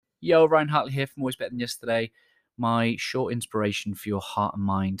Yo, Ryan Hartley here from Always Better Than Yesterday. My short inspiration for your heart and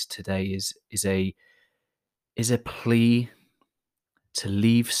mind today is a plea to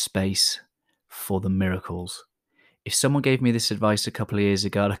leave space for the miracles. If someone gave me this advice a couple of years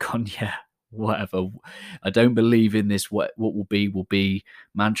ago, I'd have gone, yeah, whatever. I don't believe in this. What will be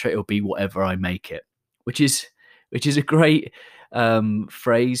mantra. It'll be whatever I make it, which is a great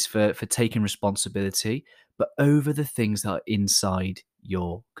phrase for taking responsibility, but over the things that are inside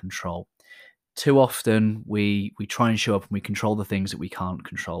your control. Too often we try and show up and we control the things that we can't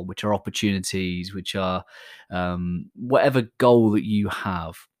control, which are opportunities, which are whatever goal that you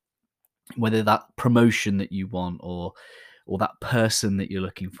have, whether that promotion that you want or that person that you're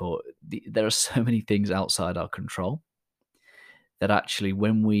looking for. There are so many things outside our control that actually,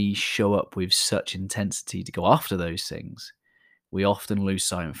 when we show up with such intensity to go after those things, we often lose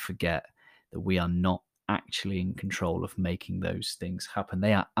sight and forget that we are not actually in control of making those things happen.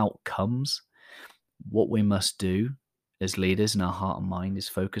 They are outcomes. What we must do as leaders in our heart and mind is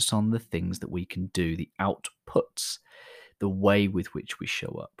focus on the things that we can do, the outputs, the way with which we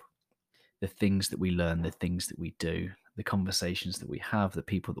show up, the things that we learn, the things that we do, the conversations that we have, the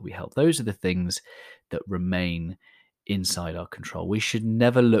people that we help. Those are the things that remain inside our control. We should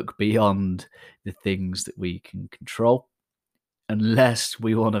never look beyond the things that we can control unless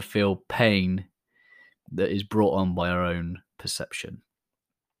we want to feel pain that is brought on by our own perception.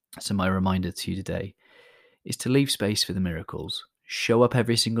 So my reminder to you today is to leave space for the miracles. Show up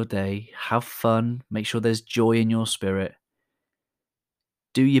every single day, have fun, make sure there's joy in your spirit,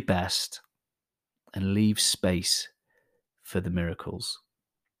 do your best, and leave space for the miracles.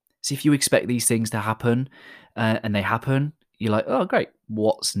 See, if you expect these things to happen and they happen, you're like, oh, great,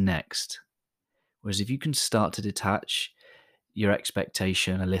 what's next? Whereas if you can start to detach your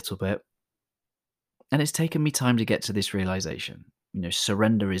expectation a little bit, and it's taken me time to get to this realization.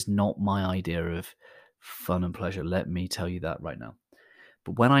 Surrender is not my idea of fun and pleasure. Let me tell you that right now.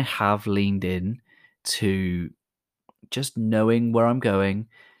 But when I have leaned in to just knowing where I'm going,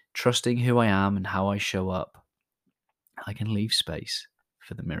 trusting who I am and how I show up, I can leave space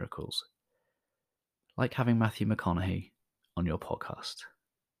for the miracles. Like having Matthew McConaughey on your podcast.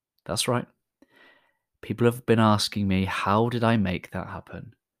 That's right. People have been asking me, how did I make that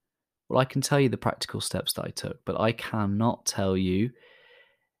happen? Well, I can tell you the practical steps that I took, but I cannot tell you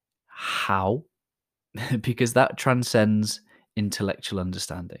how, because that transcends intellectual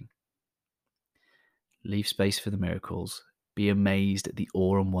understanding. Leave space for the miracles. Be amazed at the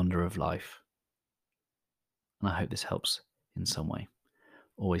awe and wonder of life. And I hope this helps in some way.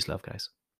 Always love, guys.